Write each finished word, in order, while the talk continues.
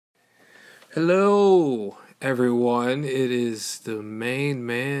Hello, everyone. It is the main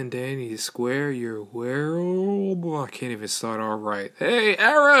man, Danny Square, your world. I can't even start all right. Hey,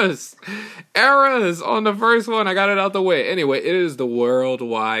 errors! Errors on the first one. I got it out the way. Anyway, it is the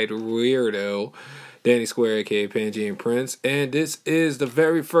worldwide weirdo, Danny Square, aka Pangea Prince, and this is the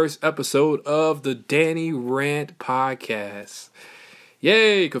very first episode of the Danny Rant Podcast.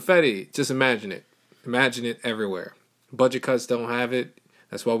 Yay, confetti. Just imagine it. Imagine it everywhere. Budget cuts don't have it.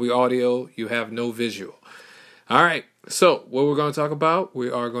 That's why we audio, you have no visual. All right, so what we're going to talk about, we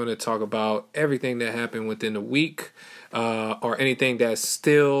are going to talk about everything that happened within the week or anything that's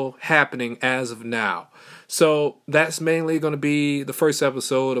still happening as of now. So that's mainly going to be the first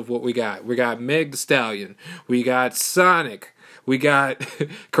episode of what we got. We got Meg Thee Stallion. We got Sonic. We got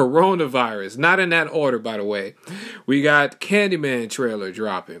coronavirus. Not in that order, by the way. We got Candyman trailer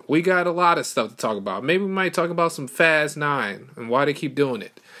dropping. We got a lot of stuff to talk about. Maybe we might talk about some Fast 9 and why they keep doing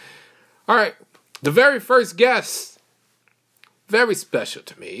it. All right. The very first guest. Very special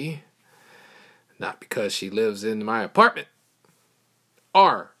to me. Not because she lives in my apartment.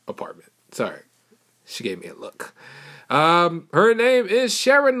 Our apartment. Sorry. She gave me a look. Her name is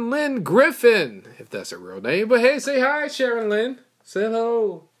Sharon Lynn Griffin, if that's her real name. But hey, say hi, Sharon Lynn. Say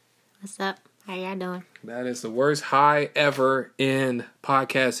hello. What's up? How y'all doing? That is the worst hi ever in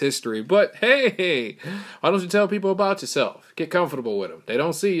podcast history. But hey, why don't you tell people about yourself? Get comfortable with them. They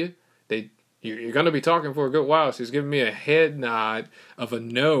don't see you. You're going to be talking for a good while. She's giving me a head nod of a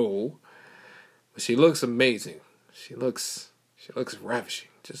no. But she looks amazing. She looks ravishing.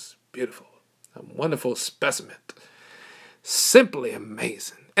 Just beautiful. A wonderful specimen. Simply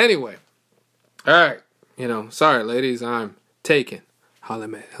amazing. Anyway, all right. Sorry, ladies, I'm taken. Holla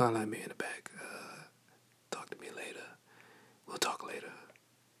at me in the back. Talk to me later. We'll talk later.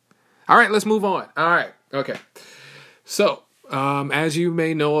 All right, let's move on. All right, okay. So, as you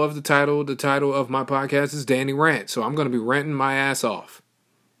may know of the title of my podcast is Danny Rant. So I'm going to be ranting my ass off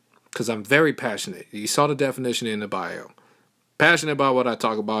because I'm very passionate. You saw the definition in the bio. Passionate about what I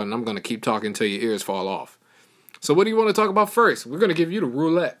talk about, and I'm going to keep talking until your ears fall off. So what do you want to talk about first? We're going to give you the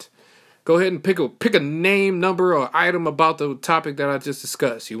roulette. Go ahead and pick a name, number, or item about the topic that I just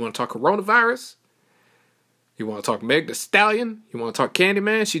discussed. You want to talk coronavirus? You want to talk Meg Thee Stallion? You want to talk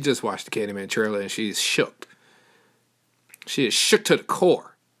Candyman? She just watched the Candyman trailer and she's shook. She is shook to the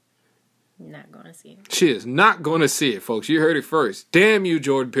core. Not going to see it. She is not going to see it, folks. You heard it first. Damn you,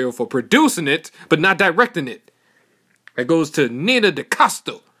 Jordan Peele, for producing it, but not directing it. That goes to Nina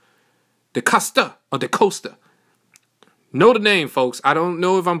DaCosta. DaCosta. Know the name, folks. I don't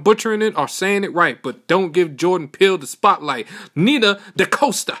know if I'm butchering it or saying it right, but don't give Jordan Peele the spotlight. Nina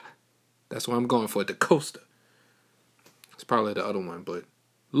DaCosta. That's what I'm going for, DaCosta. It's probably the other one, but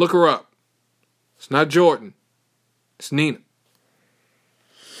look her up. It's not Jordan. It's Nina.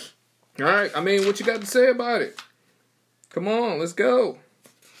 All right, what you got to say about it? Come on, let's go.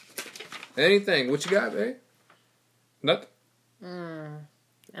 Anything. What you got, babe? Nothing? I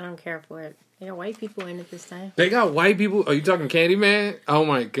don't care for it. They got white people in it this time. They got white people? Are you talking Candyman? Oh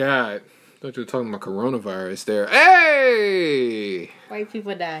my God. I thought you were talking about coronavirus there. Hey! White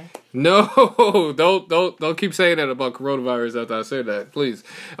people die. No, don't keep saying that about coronavirus after I say that, please.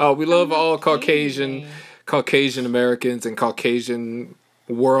 We love all Caucasian Americans and Caucasian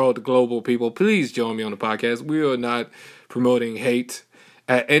world global people. Please join me on the podcast. We are not promoting hate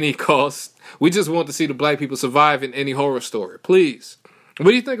at any cost. We just want to see the black people survive in any horror story. Please.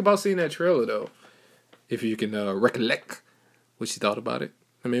 What do you think about seeing that trailer, though? If you can recollect what you thought about it.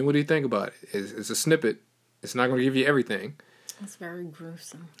 What do you think about it? It's a snippet. It's not going to give you everything. It's very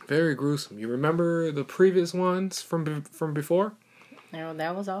gruesome. Very gruesome. You remember the previous ones from before? No,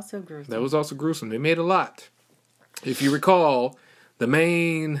 that was also gruesome. That was also gruesome. They made a lot. If you recall, the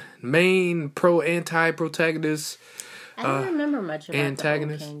main anti-protagonist. I don't remember much about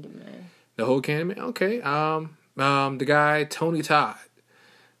antagonist. The whole Candyman. The whole Candyman? Okay. The guy, Tony Todd.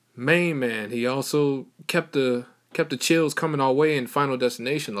 Main man. He also kept the chills coming our way in Final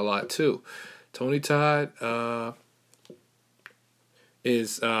Destination a lot, too. Tony Todd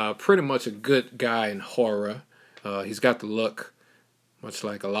is pretty much a good guy in horror. He's got the look, much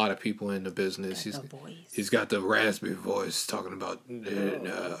like a lot of people in the business. He's got the raspy voice talking about... we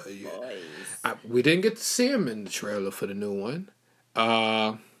didn't get to see him in the trailer for the new one.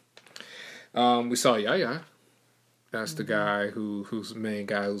 We saw Yaya. That's the guy who's the main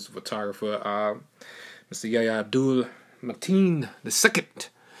guy, who's a photographer. Mr. Yahya Abdul Mateen II.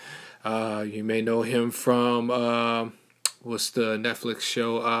 You may know him from what's the Netflix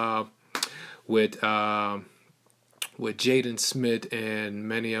show with Jaden Smith and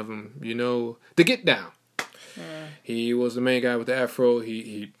many of them. The Get Down. He was the main guy with the afro.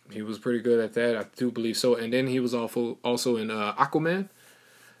 He was pretty good at that. I do believe so. And then he was also in Aquaman.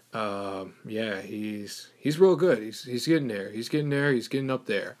 Yeah, he's real good. He's getting there. He's getting up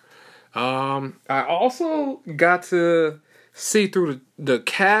there. I also got to see through the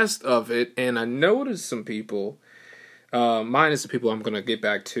cast of it, and I noticed some people, minus the people I'm going to get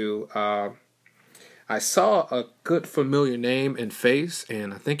back to. I saw a good familiar name and face,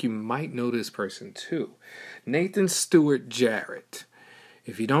 and I think you might know this person too. Nathan Stewart Jarrett.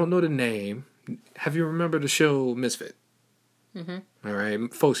 If you don't know the name, have you remembered the show Misfit? Mm-hmm. All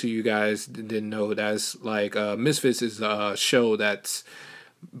right, folks of you guys didn't know, that's like Misfits is a show that's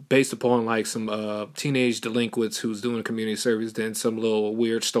based upon like some teenage delinquents who's doing community service. Then some little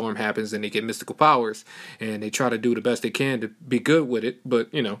weird storm happens and they get mystical powers, and they try to do the best they can to be good with it,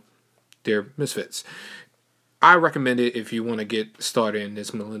 but you know, they're misfits. I recommend it if you want to get started in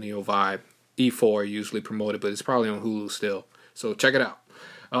this millennial vibe. E4 usually promoted, but it's probably on Hulu still, so check it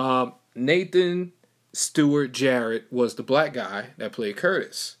out. Nathan Stewart Jarrett was the black guy that played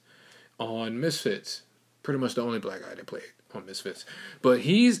Curtis on Misfits. Pretty much the only black guy that played on Misfits. But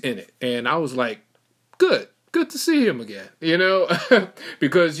he's in it, and I was like, good to see him again, you know?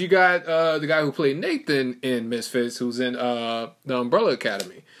 Because you got the guy who played Nathan in Misfits, who's in the Umbrella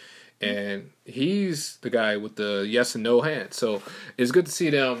Academy. And he's the guy with the yes and no hand. So it's good to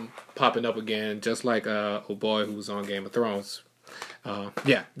see them popping up again, just like old boy who was on Game of Thrones.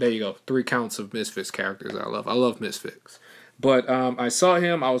 Yeah, there you go. 3 counts of Misfits characters I love Misfits. But I saw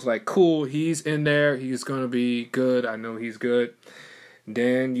him. I was like, cool, he's in there. He's going to be good. I know he's good.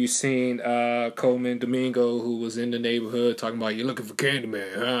 Then you seen Coleman Domingo, who was in the neighborhood talking about, you're looking for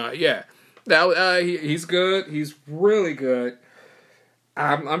Candyman. Yeah, he's good. He's really good.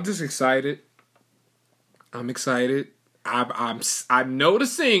 I'm just excited. I'm excited. I'm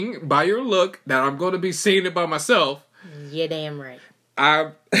noticing by your look that I'm going to be seeing it by myself. You're damn right.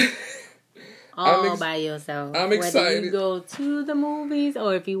 By yourself. I'm excited. Whether you go to the movies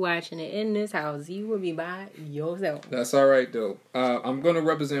or if you're watching it in this house, you will be by yourself. That's all right, though. I'm going to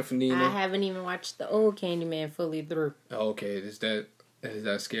represent for Nina. I haven't even watched the old Candyman fully through. Okay, is that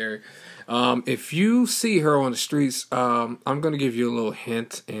scary? If you see her on the streets, I'm going to give you a little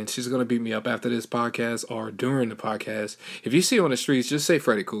hint, and she's going to beat me up after this podcast or during the podcast. If you see her on the streets, just say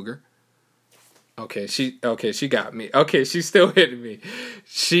Freddy Krueger. Okay, she got me. Okay, she's still hitting me.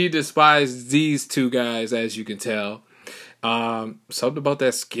 She despised these 2 guys, as you can tell. Something about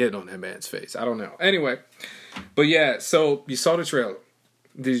that skin on that man's face. I don't know. Anyway, but yeah, so you saw the trailer.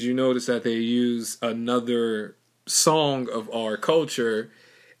 Did you notice that they used another song of our culture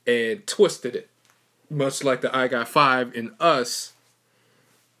and twisted it? Much like the I Got 5 in Us,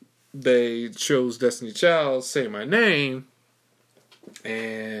 they chose Destiny Child's Say My Name,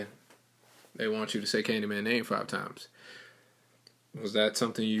 and they want you to say Candyman's name 5 times. Was that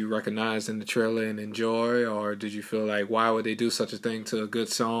something you recognized in the trailer and enjoy, or did you feel like, why would they do such a thing to a good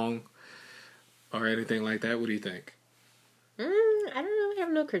song, or anything like that? What do you think? I don't really have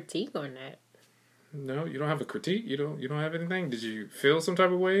no critique on that. No, you don't have a critique? You don't have anything? Did you feel some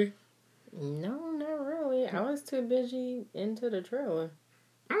type of way? No, not really. I was too busy into the trailer.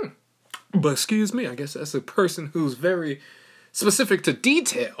 But excuse me, I guess that's a person who's very specific to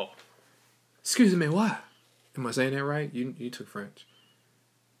detail. Excuse me, what? Am I saying that right? You took French.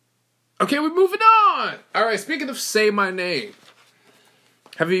 Okay, we're moving on. All right, speaking of Say My Name,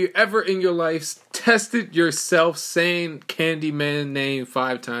 have you ever in your life tested yourself saying Candyman name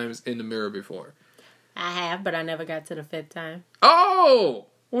 5 times in the mirror before? I have, but I never got to the 5th time. Oh,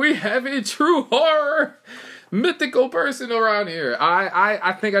 we have a true horror mythical person around here.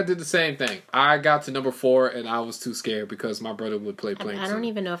 I think I did the same thing. I got to number 4 and I was too scared because my brother would play Plank. I don't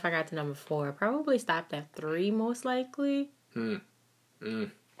even know if I got to number 4. Probably stopped at 3 most likely.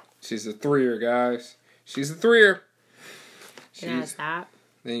 She's a 3er, guys. She's a 3er. Then I stop.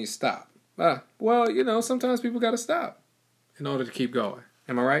 Then you stop. Well, you know, sometimes people got to stop in order to keep going.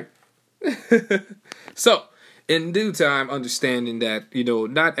 Am I right? So, in due time, understanding that, you know,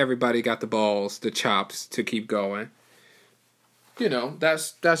 not everybody got the balls, the chops to keep going. You know,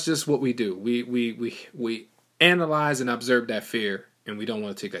 that's just what we do. We analyze and observe that fear, and we don't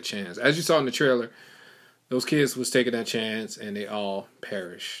want to take that chance. As you saw in the trailer, those kids was taking that chance, and they all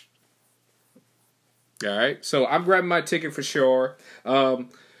perished. All right, so I'm grabbing my ticket for sure.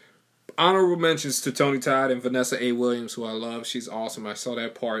 Honorable mentions to Tony Todd and Vanessa A. Williams, who I love. She's awesome. I saw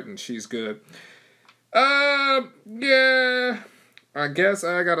that part, and she's good. Yeah, I guess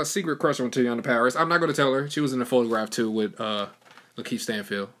I got a secret crush on Teyonah Parris. I'm not going to tell her. She was in the photograph, too, with Lakeith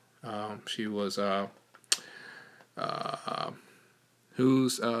Stanfield. She was,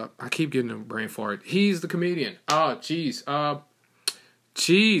 Who's I keep getting a brain fart. He's the comedian. Oh, jeez.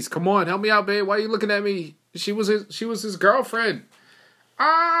 Jeez, come on, help me out, babe. Why are you looking at me? She was his girlfriend.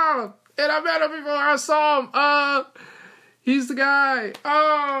 And I met him before I saw him. He's the guy.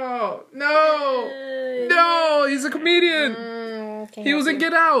 Oh, no, he's a comedian. He was in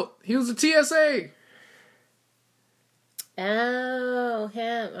Get Out. He was a TSA. Oh,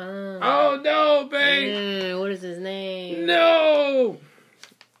 him. Oh, no, babe. What is his name? No.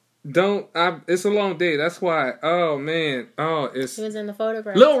 It's a long day. That's why. Oh, man. Oh, it's... He was in the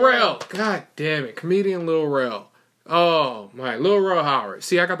photograph. Lil Rel. God damn it. Comedian Lil Rel. Oh, my. Lil Rel Howard.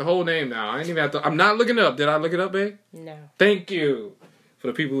 See, I got the whole name now. I ain't even have to... I'm not looking it up. Did I look it up, babe? No. Thank you. For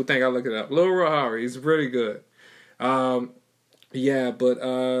the people who think I look it up. Lil Rel Howard. He's really good. Yeah,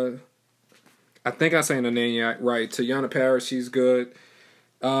 but... I think I'm saying the name right. Teyana Parris, she's good.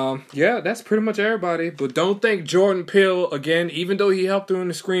 Yeah, that's pretty much everybody. But don't thank Jordan Peele again, even though he helped her in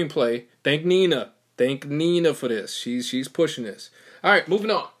the screenplay. Thank Nina. Thank Nina for this. She's pushing this. All right,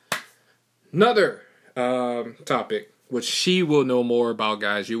 moving on. Another topic, which she will know more about,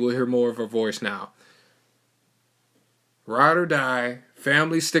 guys. You will hear more of her voice now. Ride or Die,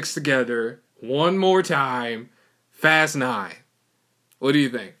 family sticks together, one more time, Fast 9. What do you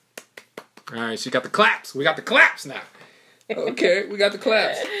think? All right, she got the claps. We got the claps now. Okay, we got the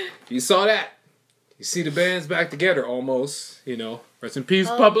claps. You saw that. You see the band's back together almost. You know, rest in peace,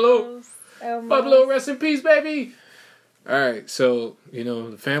 Pablo. Pablo, rest in peace, baby. All right, so, you know,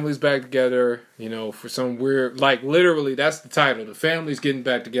 the family's back together, you know, for some weird, like, literally, that's the title. The family's getting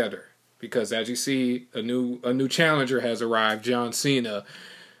back together. Because, as you see, a new challenger has arrived, John Cena.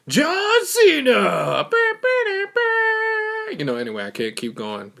 John Cena! You know, anyway, I can't keep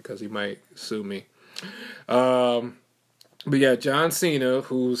going because he might sue me. But yeah, John Cena,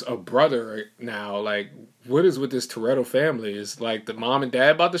 who's a brother now, like, what is with this Toretto family? Is like the mom and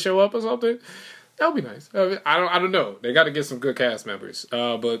dad about to show up or something? That would be nice. I don't know. They got to get some good cast members.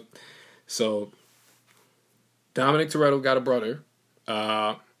 But so Dominic Toretto got a brother,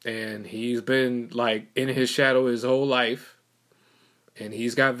 and he's been like in his shadow his whole life, and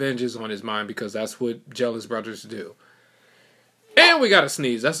he's got vengeance on his mind because that's what jealous brothers do. And we got a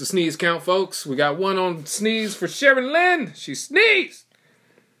sneeze. That's the sneeze count, folks. We got one on sneeze for Sharon Lynn. She sneezed.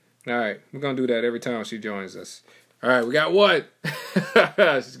 All right. We're going to do that every time she joins us. All right. We got one.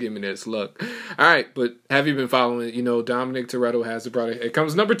 She's giving me this look. All right. But have you been following it? You know, Dominic Toretto has a brother. It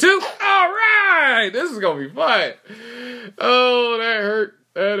comes number 2. All right. This is going to be fun. Oh, that hurt.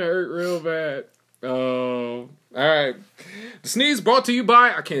 That hurt real bad. Oh, all right. The sneeze brought to you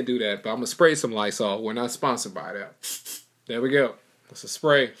by... I can't do that, but I'm going to spray some Lysol. We're not sponsored by that. There we go. That's a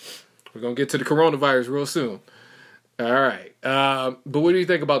spray. We're going to get to the coronavirus real soon. All right. But what do you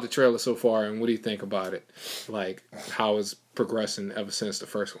think about the trailer so far, and what do you think about it? Like, how it's progressing ever since the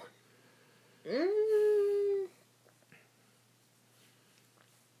first one?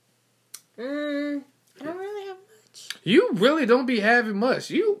 I don't really have much. You really don't be having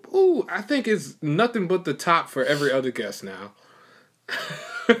much. I think it's nothing but the top for every other guest now.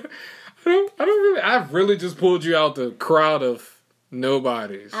 I've really just pulled you out the crowd of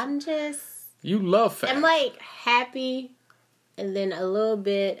nobodies. You love Fast. I'm like happy and then a little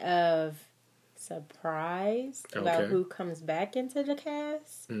bit of surprise about who comes back into the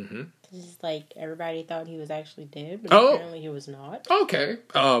cast. Mm-hmm. It's like everybody thought he was actually dead, but apparently he was not. Okay.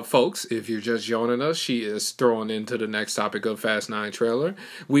 Folks, if you're just joining us, she is throwing into the next topic of Fast 9 trailer.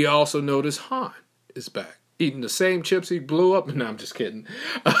 We also notice Han is back. Eating the same chips he blew up. No, I'm just kidding.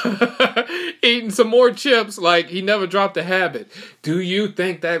 Eating some more chips like he never dropped the habit. Do you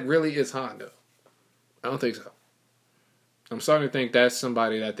think that really is Hondo? I don't think so. I'm starting to think that's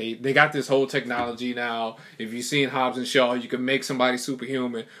somebody that they got this whole technology now. If you've seen Hobbs and Shaw, you can make somebody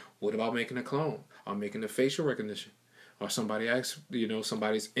superhuman. What about making a clone? Or making a facial recognition? Or somebody's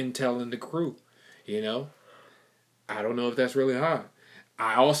intel in the crew? You know? I don't know if that's really hard.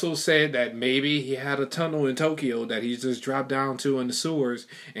 I also said that maybe he had a tunnel in Tokyo that he just dropped down to in the sewers,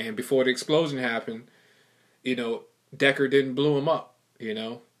 and before the explosion happened, you know, Deckard didn't blow him up, you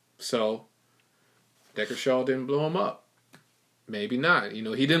know? So, Deckard Shaw didn't blow him up. Maybe not. You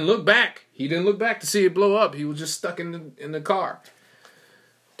know, he didn't look back. He didn't look back to see it blow up. He was just stuck in the car.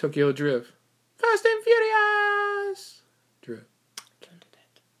 Tokyo Drift. Fast and Furious! Drift.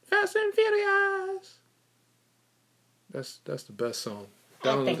 Fast and Furious! That's the best song.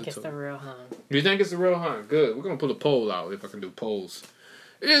 I think it's the real Han. You think it's the real Han? Good. We're going to put a poll out if I can do polls.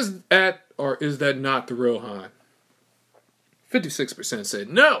 Is that or is that not the real Han? 56% said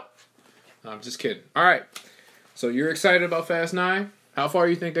no. I'm just kidding. All right. So you're excited about Fast 9? How far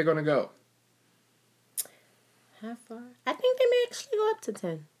do you think they're going to go? How far? I think they may actually go up to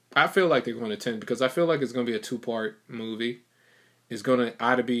 10. I feel like they're going to 10 because I feel like it's going to be a 2-part movie. It's going to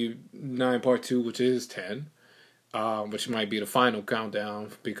either be 9 part 2, which is 10, which might be the final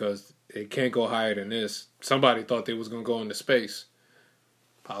countdown because it can't go higher than this. Somebody thought they was going to go into space.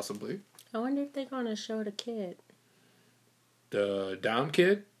 Possibly. I wonder if they're going to show the kid. The Dom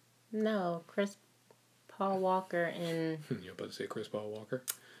kid? No, Paul Walker and... You're about to say Chris Paul Walker?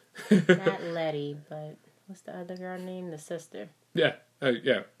 Not Letty, but what's the other girl name? The sister. Yeah.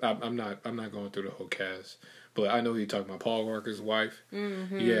 I'm not going through the whole cast. But I know you're talking about Paul Walker's wife.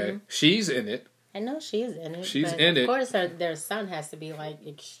 Mm-hmm. Yeah. She's in it. I know she's in it. She's in it. Of course, their son has to be, like,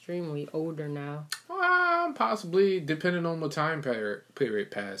 extremely older now. Possibly, depending on what time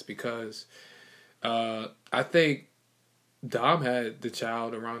period passed. Because I think Dom had the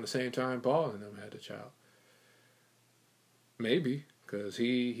child around the same time Paul and them had the child. Maybe. Because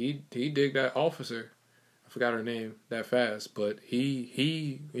he digged that officer. I forgot her name that fast. But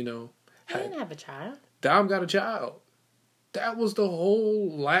he you know. He didn't have a child. Dom got a child. That was the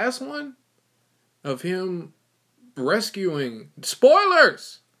whole last one of him rescuing.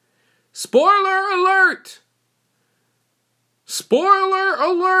 Spoilers! Spoiler alert! Spoiler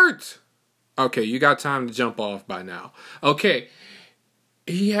alert! Okay, you got time to jump off by now. Okay,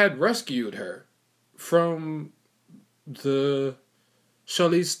 he had rescued her from the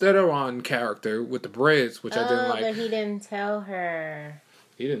Charlize Theron character with the braids, which I didn't like. But he didn't tell her.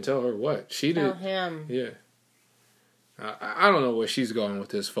 He didn't tell her what? She did. Tell him. Yeah. I don't know where she's going with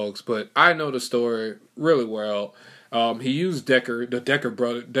this, folks, but I know the story really well. He used the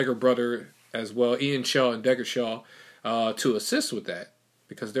Decker brother as well, Ian Shaw and Decker Shaw, to assist with that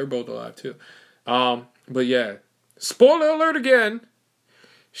because they're both alive too. But yeah, spoiler alert again.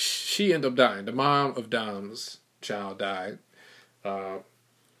 She ended up dying. The mom of Dom's child died. Yeah,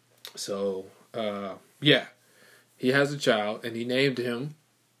 he has a child, and he named him.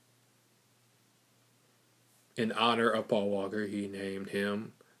 In honor of Paul Walker, he named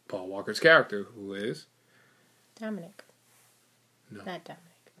him Paul Walker's character, who is? Dominic. No. Not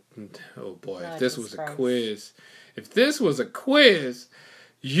Dominic. Oh boy, No, if this was a quiz,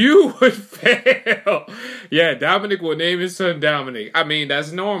 you would fail. Yeah, Dominic will name his son Dominic. I mean,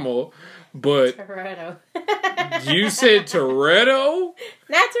 that's normal, but... Toretto. You said Toretto?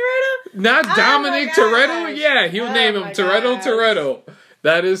 Not Toretto? Not Dominic Toretto? Yeah, he'll name him Toretto.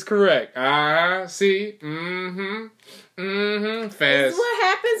 That is correct. See? Mm-hmm. Fast. This is what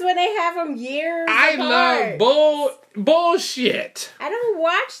happens when they have them years I apart. love bullshit. I don't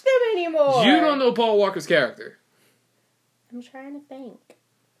watch them anymore. You don't know Paul Walker's character. I'm trying to think.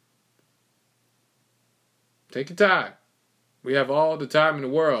 Take your time. We have all the time in the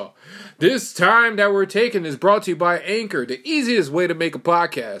world. This time that we're taking is brought to you by Anchor, the easiest way to make a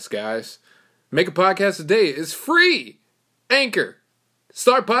podcast, guys. Make a podcast today. It's free. Anchor.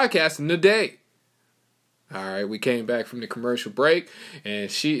 Start podcasting today. All right, we came back from the commercial break,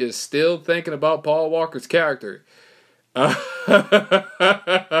 and she is still thinking about Paul Walker's character. Oh,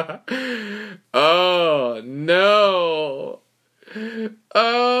 no.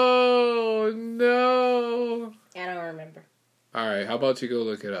 Oh, no. I don't remember. All right, how about you go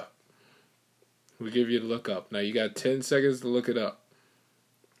look it up? We'll give you the look up. Now, you got 10 seconds to look it up.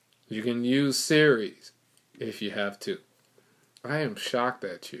 You can use Siri if you have to. I am shocked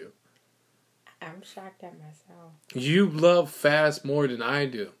at you. I'm shocked at myself. You love Fast more than I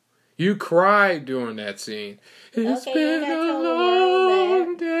do. You cried during that scene. It's been a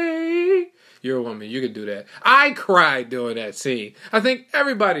long day. You're a woman. You can do that. I cried during that scene. I think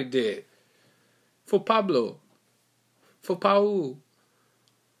everybody did. For Pablo. For Paul.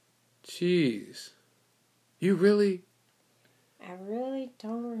 Jeez. You really? I really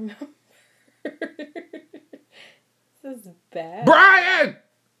don't remember. This is bad. Brian!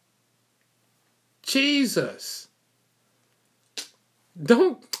 Jesus.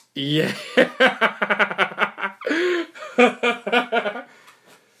 Don't. Yeah.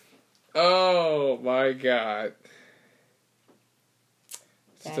 Oh my God.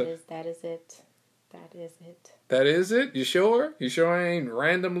 That is it. That is it. That is it? You sure? You sure I ain't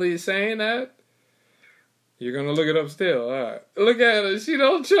randomly saying that? You're gonna look it up still. All right. Look at her. She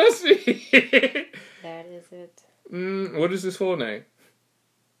don't trust me. That is it. What is his full name?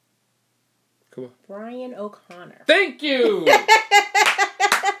 Come on. Brian O'Connor. Thank you.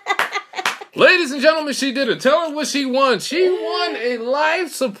 Ladies and gentlemen, she did it. Tell her what she won. She won a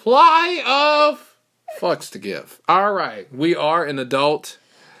life supply of fucks to give. All right. We are an adult,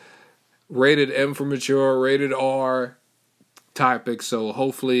 rated M for mature, rated R topic. So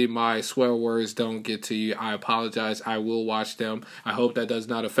hopefully my swear words don't get to you. I apologize. I will watch them. I hope that does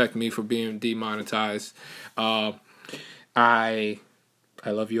not affect me for being demonetized. I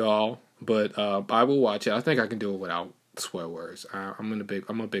love you all, but I will watch it. I think I can do it without swear words. I'm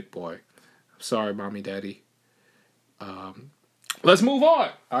a big boy. Sorry, mommy, daddy. Let's move on.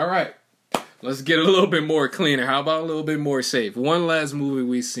 All right. Let's get a little bit more cleaner. How about a little bit more safe? One last movie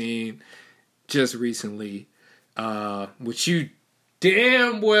we seen just recently, which you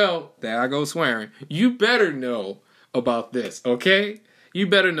damn well, there I go swearing, you better know about this, okay? You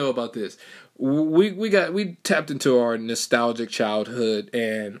better know about this. We tapped into our nostalgic childhood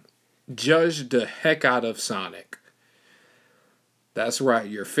and judged the heck out of Sonic. That's right,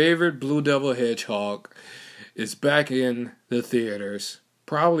 your favorite Blue Devil Hedgehog is back in the theaters.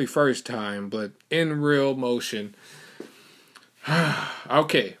 Probably first time, but in real motion.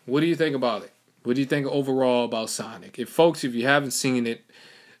 Okay, what do you think about it? What do you think overall about Sonic? If you haven't seen it,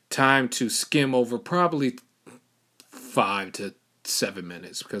 time to skim over probably 5 to 7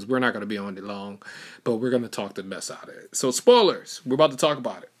 minutes, because we're not going to be on it long, but we're going to talk the mess out of it. So spoilers, we're about to talk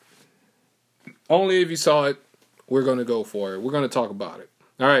about it. Only if you saw it, we're going to go for it. We're going to talk about it.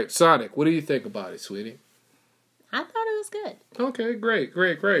 All right, Sonic, what do you think about it, sweetie? I thought it was good. Okay, great.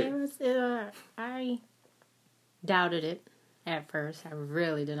 It was. I doubted it at first. I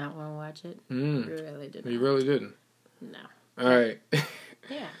really did not want to watch it. Really did not. You really didn't? No. All right.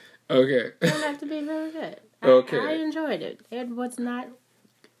 Yeah. Okay. It turned out to be really good. Okay. I enjoyed it. It was not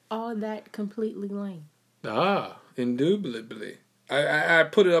all that completely lame. Indubitably. I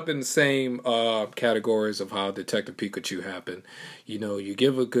put it up in the same categories of how Detective Pikachu happened. You know, you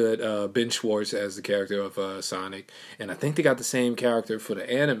give a good Ben Schwartz as the character of Sonic, and I think they got the same character for the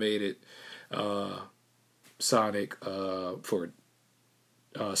animated Sonic for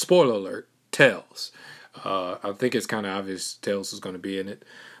spoiler alert, Tails. I think it's kind of obvious Tails is going to be in it,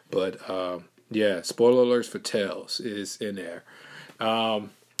 but yeah, spoiler alerts for Tails is in there.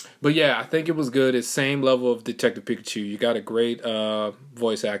 But yeah, I think it was good. It's same level of Detective Pikachu. You got a great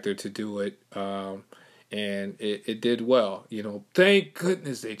voice actor to do it, and it did well. You know, thank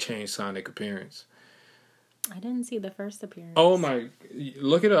goodness they changed Sonic appearance. I didn't see the first appearance. Oh my!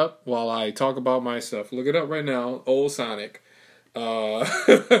 Look it up while I talk about my stuff. Look it up right now. Old Sonic.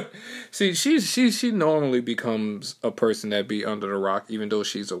 See, she normally becomes a person that be under the rock, even though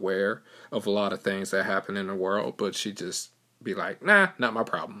she's aware of a lot of things that happen in the world, but she just be like, nah, not my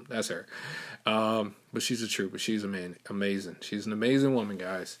problem. That's her. But she's a trooper. She's amazing. She's an amazing woman,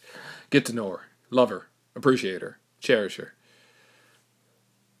 guys. Get to know her. Love her. Appreciate her. Cherish her.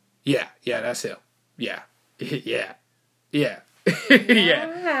 Yeah, that's it. Yeah. Yeah. Yeah.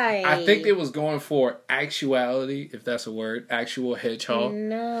 I think they was going for actuality, if that's a word. Actual hedgehog.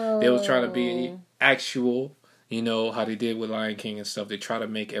 No. They was trying to be actual. You know how they did with Lion King and stuff. They try to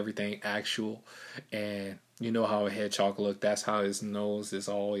make everything actual. And you know how a hedgehog look. That's how his nose is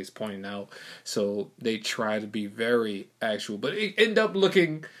always pointing out. So they try to be very actual. But it ended up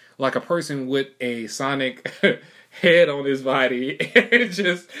looking like a person with a Sonic head on his body.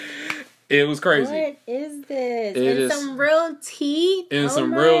 It was crazy. What is this? And some real teeth? And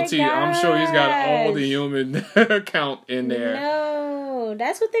some real teeth. I'm sure he's got all the human count in there. No,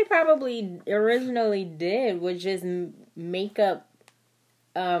 that's what they probably originally did, was just make up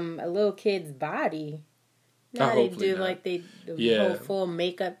a little kid's body. Now they do like the whole full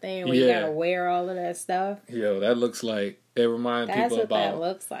makeup thing where you gotta wear all of that stuff. Yo, that looks like, it reminded people about. That's what that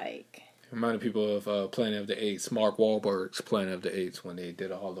looks like. Reminded people of Planet of the Apes, Mark Wahlberg's Planet of the Apes, when they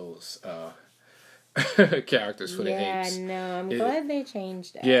did all those characters for the apes. Yeah, no, I'm glad they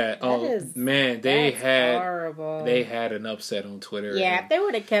changed that. Yeah, they had horrible. They had an upset on Twitter. Yeah, if they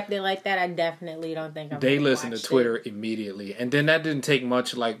would have kept it like that, I definitely don't think they listened to Twitter immediately, and then that didn't take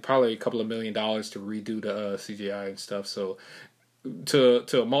much, like probably a couple of $1 million to redo the CGI and stuff. So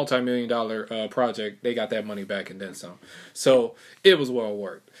to a multi-million-dollar project, they got that money back and then some. So it was well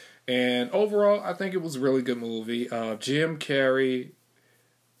worked. And overall, I think it was a really good movie. Jim Carrey,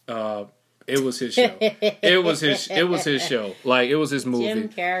 it was his show. It was his show. Like, it was his movie. Jim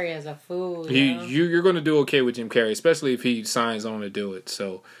Carrey is a fool. You're going to do okay with Jim Carrey, especially if he signs on to do it.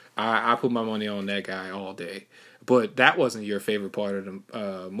 So I put my money on that guy all day. But that wasn't your favorite part of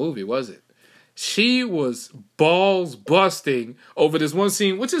the movie, was it? She was balls busting over this one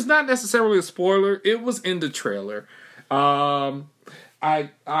scene, which is not necessarily a spoiler. It was in the trailer.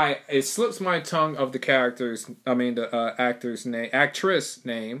 It slips my tongue of the actress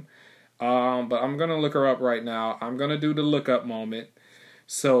name. But I'm gonna look her up right now. I'm gonna do the look up moment.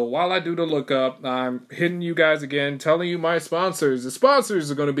 So while I do the look up, I'm hitting you guys again, telling you my sponsors. The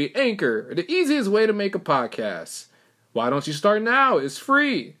sponsors are gonna be Anchor, the easiest way to make a podcast. Why don't you start now? It's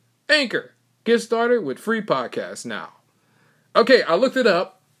free. Anchor. Get started with free podcasts now. Okay, I looked it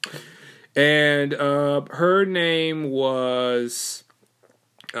up. And her name was,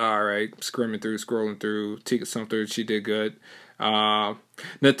 all right, scrolling through. Tika Sumpter, she did good.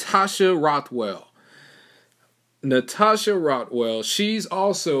 Natasha Rothwell. She's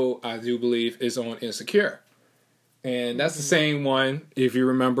also, I do believe, is on Insecure. And that's the same one, if you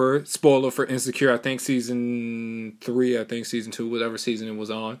remember. Spoiler for Insecure, I think season 3, I think season 2, whatever season it was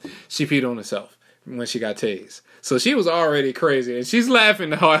on. She peed on herself when she got tased. So she was already crazy. And she's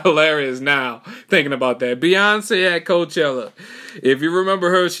laughing how hilarious now, thinking about that. Beyonce at Coachella. If you remember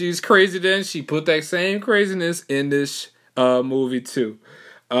her, she's crazy then. She put that same craziness in this movie too.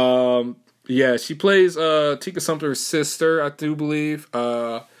 Yeah, she plays Tika Sumpter's sister, I do believe.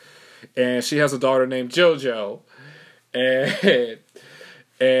 And she has a daughter named JoJo. And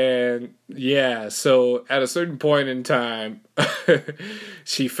yeah, so at a certain point in time,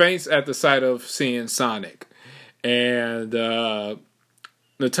 she faints at the sight of seeing Sonic. And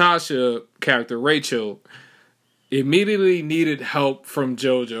Natasha character, Rachel, immediately needed help from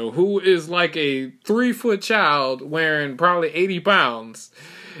JoJo, who is like a 3-foot child weighing probably 80 pounds.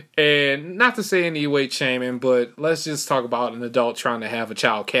 And not to say any weight shaming, but let's just talk about an adult trying to have a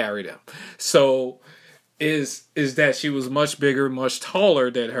child carry them. So is that she was much bigger, much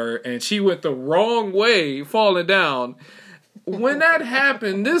taller than her, and she went the wrong way, falling down. When that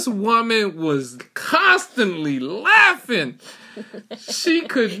happened, this woman was constantly laughing. She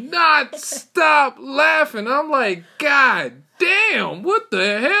could not stop laughing. I'm like, God damn, what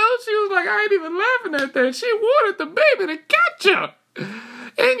the hell? She was like, I ain't even laughing at that. She wanted the baby to catch her.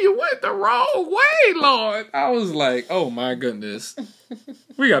 And you went the wrong way, Lord. I was like, oh my goodness.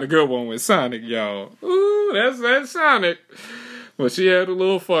 We got a good one with Sonic, y'all. Ooh, that's Sonic. But she had a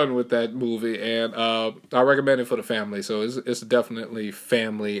little fun with that movie, and I recommend it for the family. So it's definitely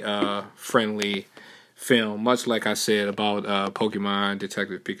family friendly film, much like I said about Pokemon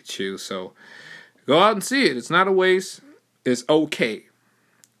Detective Pikachu. So go out and see it. It's not a waste. It's okay.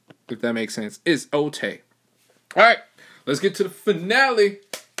 If that makes sense. It's okay. All right, let's get to the finale.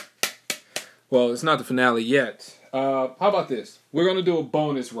 Well, it's not the finale yet. How about this? We're going to do a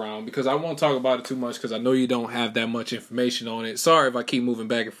bonus round because I won't talk about it too much because I know you don't have that much information on it. Sorry if I keep moving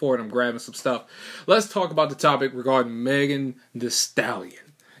back and forth. I'm grabbing some stuff. Let's talk about the topic regarding Megan Thee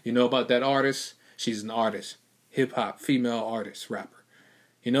Stallion. You know about that artist? She's an artist. Hip-hop, female artist, rapper.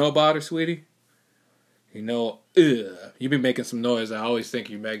 You know about her, sweetie? You know, you been making some noise. I always think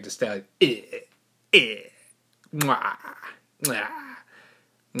you Megan Thee Stallion. Mwah, mwah.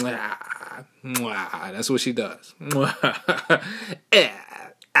 Mwah, mwah. That's what she does.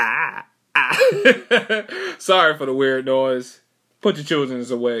 Sorry for the weird noise. Put your children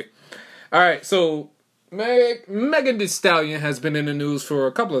away. Alright, so Megan Thee Stallion has been in the news for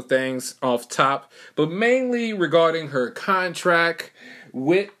a couple of things off top, but mainly regarding her contract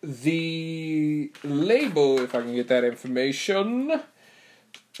with the label, if I can get that information.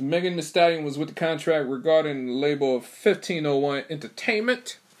 Megan Thee Stallion was with the contract regarding the label of 1501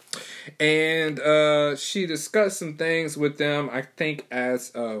 Entertainment. And she discussed some things with them, I think, as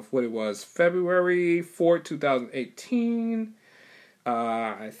of what it was, February 4th, 2018.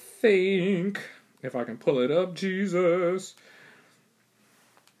 I think, if I can pull it up, Jesus.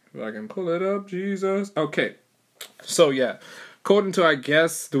 Okay. So, yeah. According to, I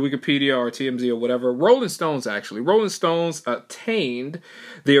guess, the Wikipedia or TMZ or whatever, Rolling Stones attained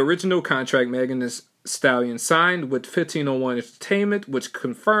the original contract Megan Thee Stallion signed with 1501 Entertainment, which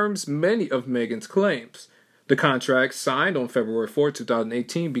confirms many of Megan's claims. The contract, signed on February 4,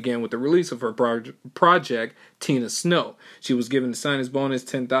 2018, began with the release of her project, Tina Snow. She was given the signer's bonus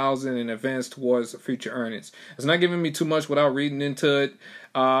 $10,000 in advance towards future earnings. It's not giving me too much without reading into it,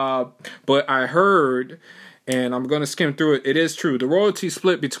 but I heard, and I'm going to skim through it. It is true. The royalty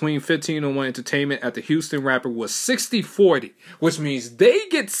split between 1501 Entertainment at the Houston rapper was 60-40, which means they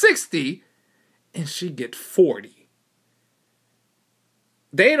get 60 and she get 40.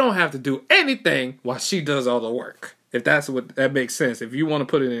 They don't have to do anything while she does all the work. If that's what that makes sense, if you want to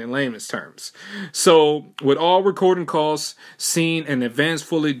put it in layman's terms. So, with all recording costs seen in advance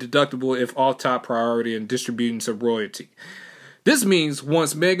fully deductible if all top priority in distributing some royalty. This means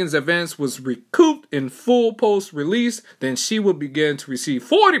once Megan's advance was recouped in full post-release, then she will begin to receive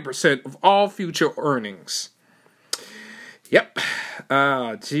 40% of all future earnings. Yep.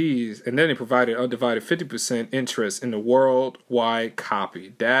 Geez. And then they provided undivided 50% interest in the worldwide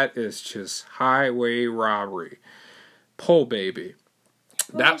copy. That is just highway robbery. Po baby.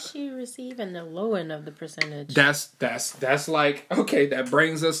 What is she receiving the low end of the percentage? That's like, okay, that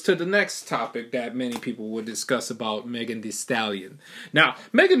brings us to the next topic that many people would discuss about Megan Thee Stallion. Now,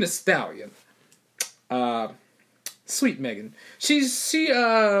 Megan Thee Stallion Sweet Megan. She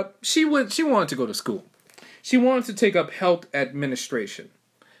wanted to go to school. She wanted to take up health administration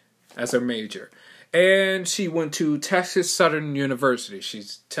as her major. And she went to Texas Southern University.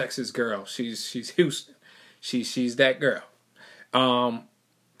 She's a Texas girl. She's Houston. She's that girl.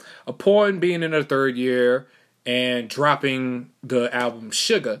 Upon being in her third year and dropping the album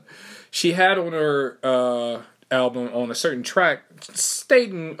Sugar, she had on her album on a certain track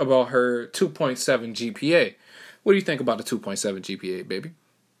stating about her 2.7 GPA. What do you think about the 2.7 GPA, baby?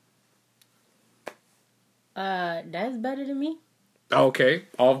 That's better than me. Okay,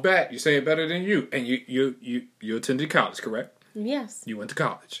 off bat, you say it better than you, and you attended college, correct? Yes. You went to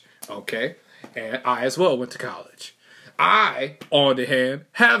college, okay, and I as well went to college. I, on the hand,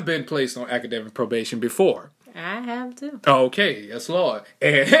 have been placed on academic probation before. I have too. Okay, yes, Lord.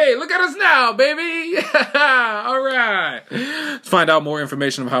 And hey, look at us now, baby. All right. To find out more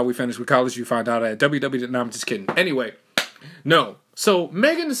information on how we finished with college, you find out at www. No, I'm just kidding. Anyway, no. So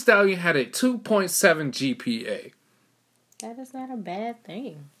Megan Thee Stallion had a 2.7 GPA. That is not a bad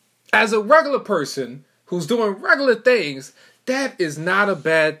thing. As a regular person who's doing regular things, that is not a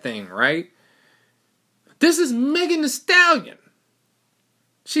bad thing, right? This is Megan Thee Stallion.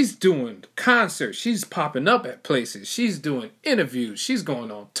 She's doing concerts. She's popping up at places. She's doing interviews. She's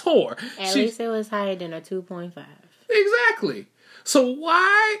going on tour. At least it was higher than a 2.5. Exactly. So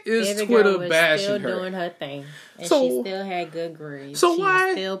why is Twitter bashing her? Still doing her thing. And she still had good grades. So she why?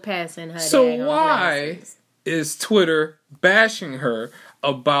 Was still passing her. So why is Twitter bashing her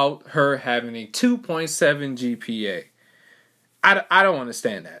about her having a 2.7 GPA? I don't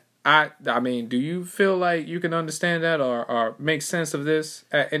understand that. I mean, do you feel like you can understand that or make sense of this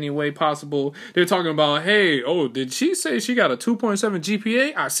at any way possible? They're talking about, hey, did she say she got a 2.7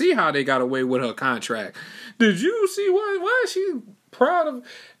 GPA? I see how they got away with her contract. Did you see why is she proud of?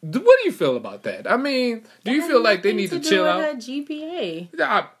 What do you feel about that? I mean, do you feel like they need to chill out? Her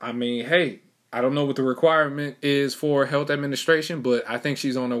GPA. I mean, hey, I don't know what the requirement is for health administration, but I think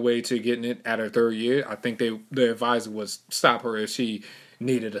she's on her way to getting it at her third year. I think the advisor would stop her if she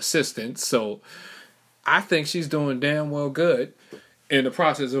needed assistance. So I think she's doing damn well good in the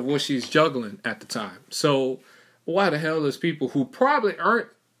process of what she's juggling at the time. So why the hell is people who probably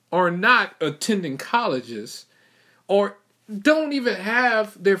are not attending colleges or don't even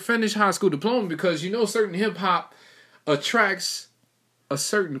have their finished high school diploma, because certain hip hop attracts a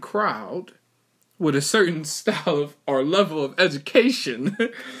certain crowd with a certain style of or level of education.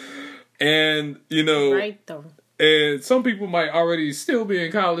 And right though. And some people might already still be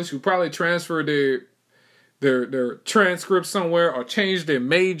in college who probably transferred their transcript somewhere or changed their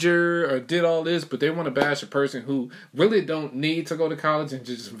major or did all this, but they want to bash a person who really don't need to go to college and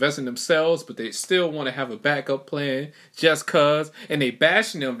just invest in themselves, but they still want to have a backup plan just cause. And they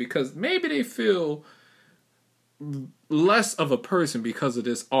bashing them because maybe they feel less of a person because of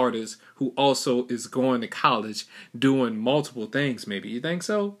this artist who also is going to college doing multiple things. Maybe you think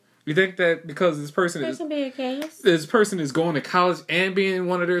so? You think that because this person is going to college and being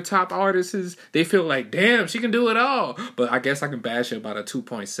one of their top artists, they feel like, damn, she can do it all. But I guess I can bash her about a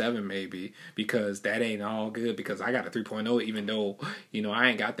 2.7 maybe, because that ain't all good, because I got a 3.0 even though, I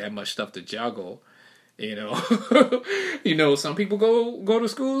ain't got that much stuff to juggle. Some people go to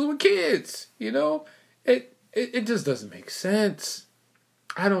schools with kids, It just doesn't make sense.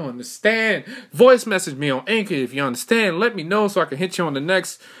 I don't understand. Voice message me on Anchor if you understand. Let me know so I can hit you on the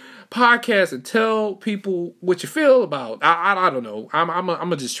next podcast and tell people what you feel about. I don't know. I'm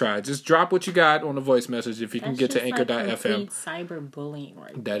gonna just try. Just drop what you got on the voice message if you can get to Anchor.fm. Cyberbullying,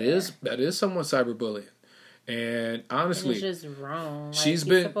 right? That is somewhat cyberbullying, and honestly, and it's just wrong. Like,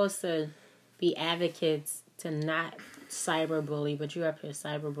 you're supposed to be advocates to not cyberbully, but you have to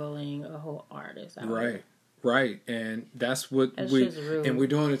cyberbullying a whole artist. Right, and that's what we're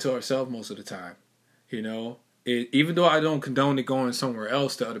doing it to ourselves most of the time, even though I don't condone it going somewhere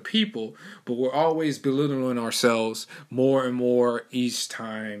else to other people, but we're always belittling ourselves more and more each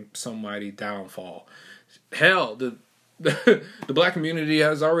time somebody downfall. Hell, the black community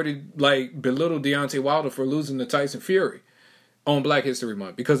has already belittled Deontay Wilder for losing to Tyson Fury on Black History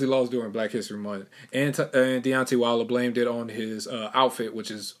Month because he lost during Black History Month, and Deontay Wilder blamed it on his outfit,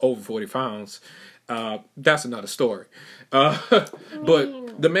 which is over 40 pounds. That's another story. But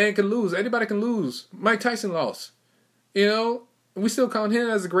the man can lose. Anybody can lose. Mike Tyson lost. We still count him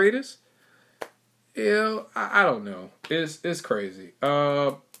as the greatest. I don't know. It's crazy.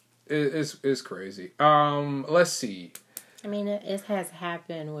 It's crazy. Let's see. I mean, it has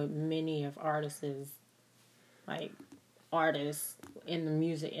happened with many of artists in the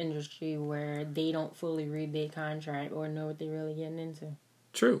music industry where they don't fully read their contract or know what they're really getting into.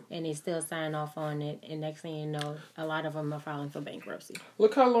 True. And they still sign off on it. And next thing you know, a lot of them are filing for bankruptcy.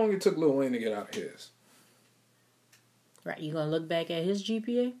 Look how long it took Lil Wayne to get out of his. Right. You going to look back at his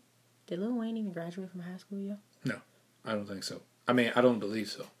GPA? Did Lil Wayne even graduate from high school yet? No. I don't think so. I mean, I don't believe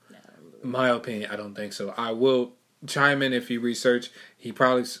so. No, in my opinion, I don't think so. I will chime in if you research. He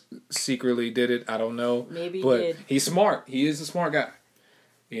probably secretly did it. I don't know. Maybe he but did. He's smart. He is a smart guy.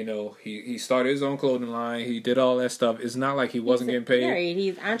 You know, he started his own clothing line. He did all that stuff. It's not like he wasn't getting paid. Right.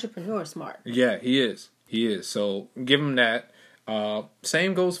 He's entrepreneur smart. Yeah, he is. He is. So give him that.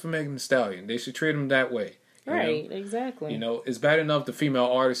 Same goes for Megan Thee Stallion. They should treat him that way. Right, exactly. You know, it's bad enough the female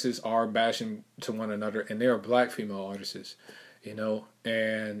artists are bashing to one another, and they are black female artists, you know,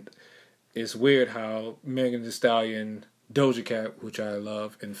 and it's weird how Megan Thee Stallion, Doja Cat, which I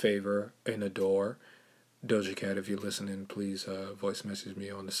love and favor and adore. Doja Cat, if you're listening, please voice message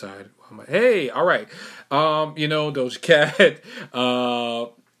me on the side. I'm like, hey, all right. You know, Doja Cat,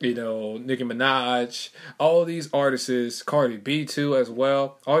 you know, Nicki Minaj, all these artists, Cardi B too as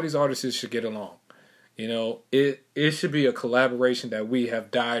well. All these artists should get along. You know, it should be a collaboration that we have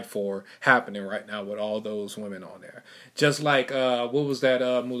died for happening right now with all those women on there. Just like, what was that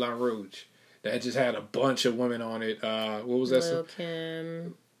Moulin Rouge? That just had a bunch of women on it. What was that? Lil'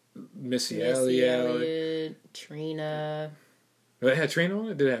 Kim, Missy Elliott, Trina. It had Trina on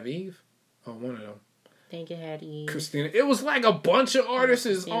it? Did it have Eve? Oh, one of them. I think it had Eve. Christina. It was like a bunch of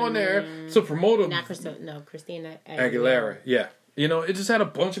artists on there to promote them. Not Christina Aguilera. Yeah. You know, it just had a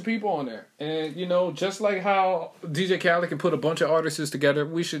bunch of people on there. And, you know, just like how DJ Khaled can put a bunch of artists together,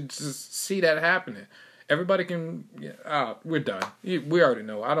 we should just see that happening. Everybody can... Yeah, we're done. We already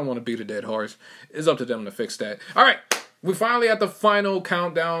know. I don't want to beat a dead horse. It's up to them to fix that. All right. We're finally at the final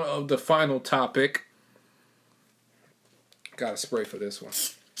countdown of the final topic. Got a spray for this one.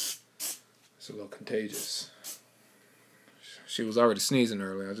 It's a little contagious. She was already sneezing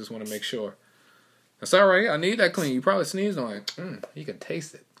earlier. I just want to make sure. That's all right. I need that clean. You probably sneezed on it. You can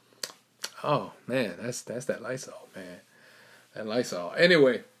taste it. Oh man, that's that Lysol, man. That Lysol.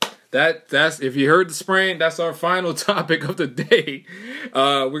 Anyway, that's if you heard the spraying, that's our final topic of the day.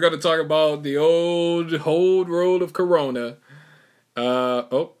 We're gonna talk about the old road of Corona.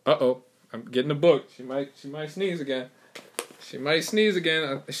 I'm getting a book. She might sneeze again. She might sneeze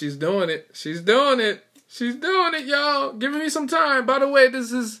again. She's doing it. She's doing it, y'all. Giving me some time. By the way,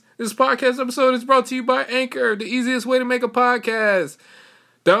 this podcast episode is brought to you by Anchor, the easiest way to make a podcast.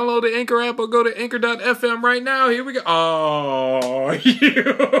 Download the Anchor app or go to anchor.fm right now. Here we go.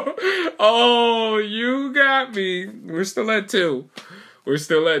 Oh, you got me. We're still at 2.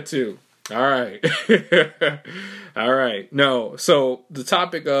 All right. All right. No, so the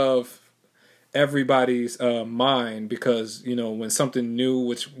topic of everybody's mind, because, you know, when something new,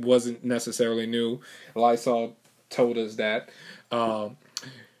 which wasn't necessarily new, Lysol told us that,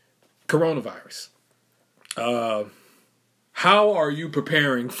 coronavirus. How are you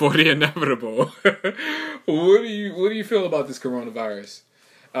preparing for the inevitable? What do you feel about this coronavirus?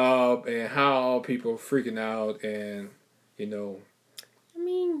 And how people are freaking out and, you know. I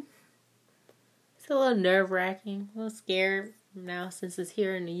mean, it's a little nerve-wracking, a little scared now since it's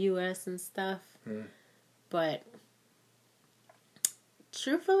here in the U.S. and stuff. But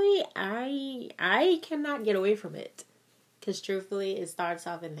truthfully, I cannot get away from it. Because truthfully, it starts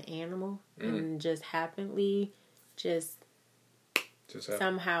off in the animal and just happily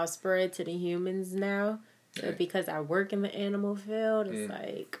somehow spread to the humans now. But because I work in the animal field, it's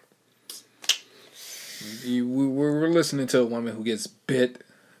like... We're listening to a woman who gets bit,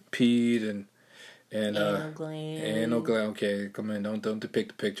 peed, and anal gland. Anal gland. Okay, come in. Don't depict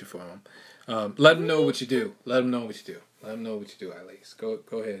the picture for them. Let them know what you do. Let them know what you do, at least. Go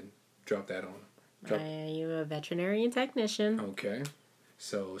ahead. Drop that on them. You're a veterinarian technician. Okay,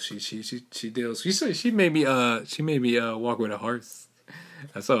 so she deals. She made me walk with a horse.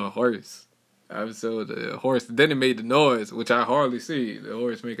 I saw a horse. I saw the horse. Then it made the noise, which I hardly see. The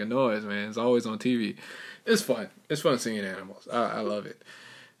horse make a noise, man. It's always on TV. It's fun. It's fun seeing animals. I love it.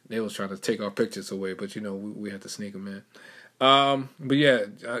 They was trying to take our pictures away, but you know we had to sneak them in. But yeah,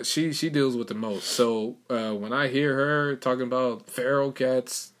 she deals with the most. So when I hear her talking about feral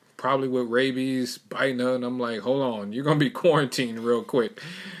cats, probably with rabies, biting her, and I'm like, hold on, you're gonna be quarantined real quick.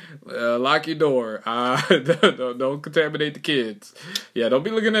 Lock your door. Don't contaminate the kids. Yeah, don't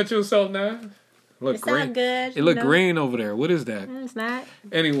be looking at yourself now. Look it's green. Not good. It look green over there. What is that? It's not.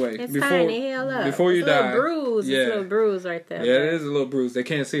 Anyway, it's tiny. Hell up. Before you die, bruise. Yeah, it's a little bruise right there. Yeah, it is a little bruise. They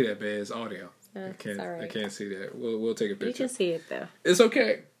can't see that, but it's audio. They can't see that. We'll take a picture. You can see it though. It's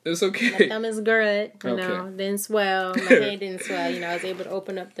okay. It's okay. My thumb is good. You know, didn't swell. My hand didn't swell. You know, I was able to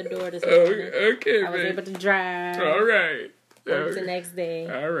open up the door. Okay, I was able to drive. All right. Work the next day.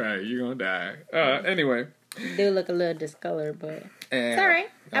 All right, you're gonna die. Anyway. You do look a little discolored, but it's all right.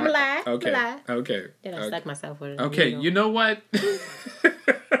 I'm alive. Okay. I'm alive. Okay. Then I stuck myself with it. Okay, you know what?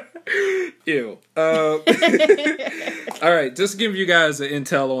 Ew. All right, just to give you guys an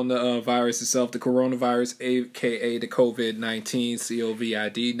intel on the virus itself, the coronavirus, aka the COVID-19,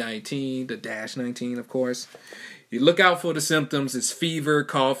 COVID-19, the -19, of course. You look out for the symptoms. It's fever,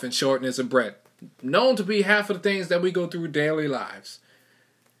 cough, and shortness of breath. Known to be half of the things that we go through daily lives.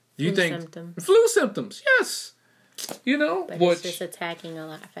 You think symptoms. Flu symptoms, yes. You know, but it's just attacking a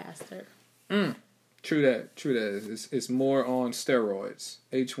lot faster. True that. It's more on steroids,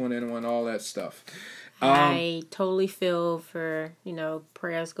 H1N1, all that stuff. I totally feel for,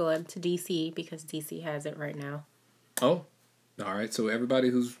 prayers go up to DC because DC has it right now. Oh, all right. So everybody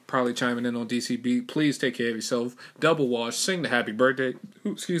who's probably chiming in on DCB, please take care of yourself. Double wash, sing the happy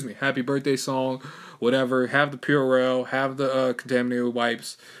birthday song, whatever. Have the Purell, have the contaminated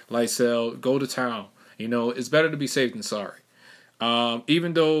wipes, Lysol. Go to town. It's better to be safe than sorry.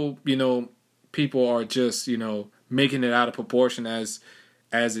 Even though, people are just, making it out of proportion as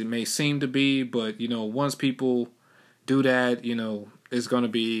it may seem to be. But, once people do that, it's going to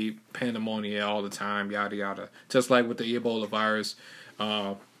be pandemonium all the time, yada, yada. Just like with the Ebola virus,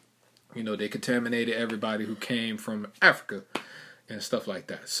 they contaminated everybody who came from Africa and stuff like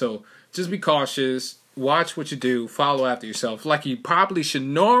that. So just be cautious. Watch what you do. Follow after yourself like you probably should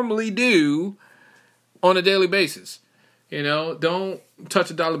normally do on a daily basis. Don't touch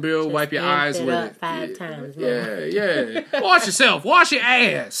a dollar bill, just wipe your eyes with it. 5 times. Yeah. Wash yourself. Wash your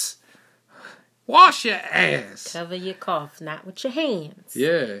ass. Wash your ass. Cover your cough, not with your hands.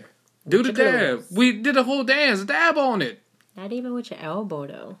 Yeah. Do the dab. We did a whole dance. Dab on it. Not even with your elbow,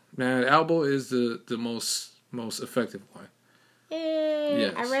 though. Man, elbow is the most effective one.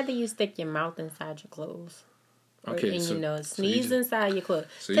 Yes. I'd rather you stick your mouth inside your clothes. Okay, sneeze inside your clothes.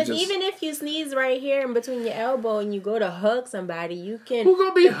 Because even if you sneeze right here in between your elbow and you go to hug somebody, you can. Who's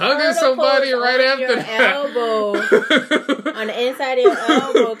gonna be hugging somebody right after your elbow on the inside of your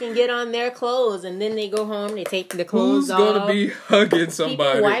elbow can get on their clothes, and then they go home. They take the clothes off. Who's gonna be hugging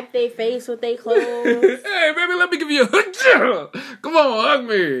somebody? People wipe their face with their clothes. Hey, baby, let me give you a hug. Come on, hug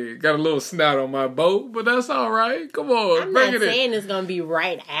me. Got a little snot on my boat, but that's all right. Come on, I'm not saying it's gonna be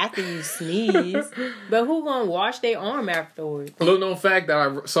right after you sneeze, but who gonna wash their arm afterwards? A little known fact that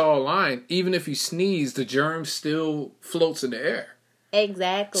I saw online: even if you sneeze, the germ still floats in the air.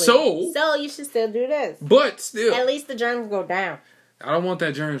 Exactly. So you should still do this. But still, at least the germs go down. I don't want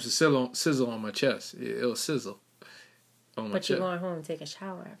that germs to sizzle on my chest. It'll sizzle on my chest. But you're going home and take a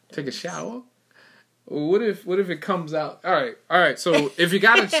shower after. Take a shower? Well, what if it comes out? All right. So if you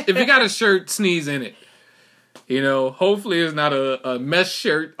got a shirt, sneeze in it. Hopefully it's not a mesh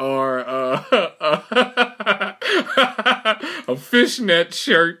shirt or a fishnet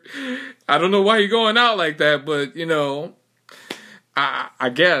shirt. I don't know why you're going out like that, but I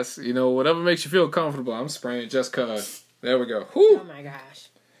guess whatever makes you feel comfortable. I'm spraying just cause. There we go. Whew. Oh my gosh!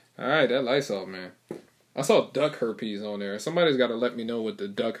 All right, that Lysol, man. I saw duck herpes on there. Somebody's got to let me know what the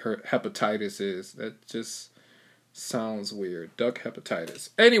duck hepatitis is. That just sounds weird. Duck hepatitis.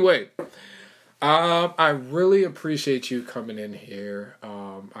 Anyway. I really appreciate you coming in here.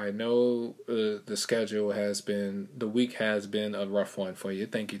 I know the week has been a rough one for you.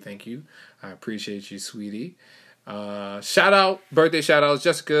 Thank you. I appreciate you, sweetie. Birthday shout outs,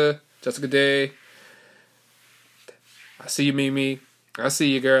 Jessica Day. I see you, Mimi. I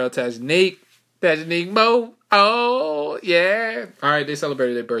see you, girl, Tajanique Mo. Oh, yeah. All right, they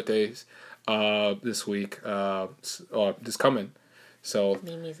celebrated their birthdays this week, or this coming. So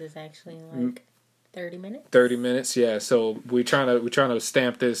Mimi's is actually like 30 minutes? 30 minutes, yeah. So we're trying to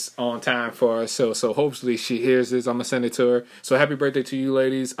stamp this on time for her. So hopefully she hears this. I'm gonna send it to her. So happy birthday to you,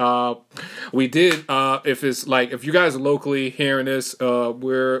 ladies. We did. If you guys are locally hearing this,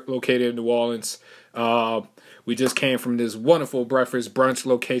 we're located in New Orleans. We just came from this wonderful breakfast brunch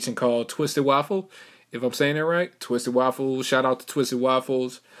location called Twisted Waffle. If I'm saying it right, Twisted Waffle. Shout out to Twisted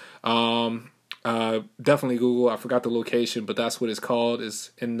Waffles. Definitely Google. I forgot the location, but that's what it's called.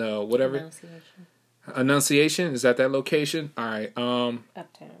 It's in the whatever. Annunciation. Is that location? All right.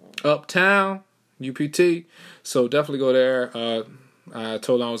 Uptown. UPT. So definitely go there. I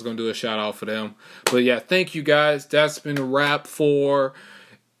told them I was going to do a shout out for them. But yeah, thank you guys. That's been a wrap for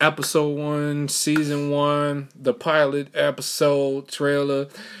episode 1, season 1, the pilot episode trailer.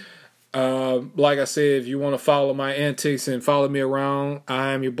 Like I said, if you want to follow my antics and follow me around,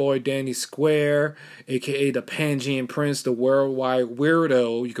 I am your boy Danny Square, aka the Pangean Prince, the worldwide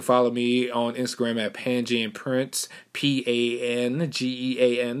weirdo. You can follow me on Instagram at Pangean Prince, Pangean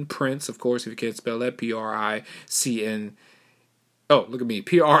Prince, of course, if you can't spell that, PRICNE. Oh, look at me.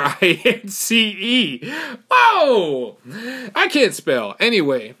 Prince. Whoa! I can't spell.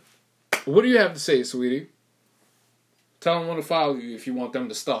 Anyway, what do you have to say, sweetie? Tell them to follow you if you want them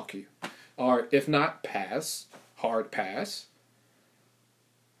to stalk you. Or if not, pass. Hard pass.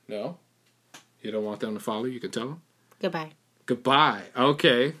 No? You don't want them to follow you? You can tell them? Goodbye. Goodbye.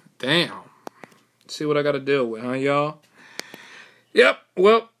 Okay. Damn. See what I got to deal with, huh, y'all? Yep.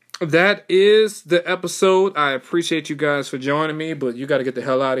 Well, that is the episode. I appreciate you guys for joining me, but you got to get the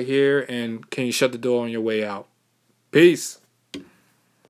hell out of here, and can you shut the door on your way out? Peace.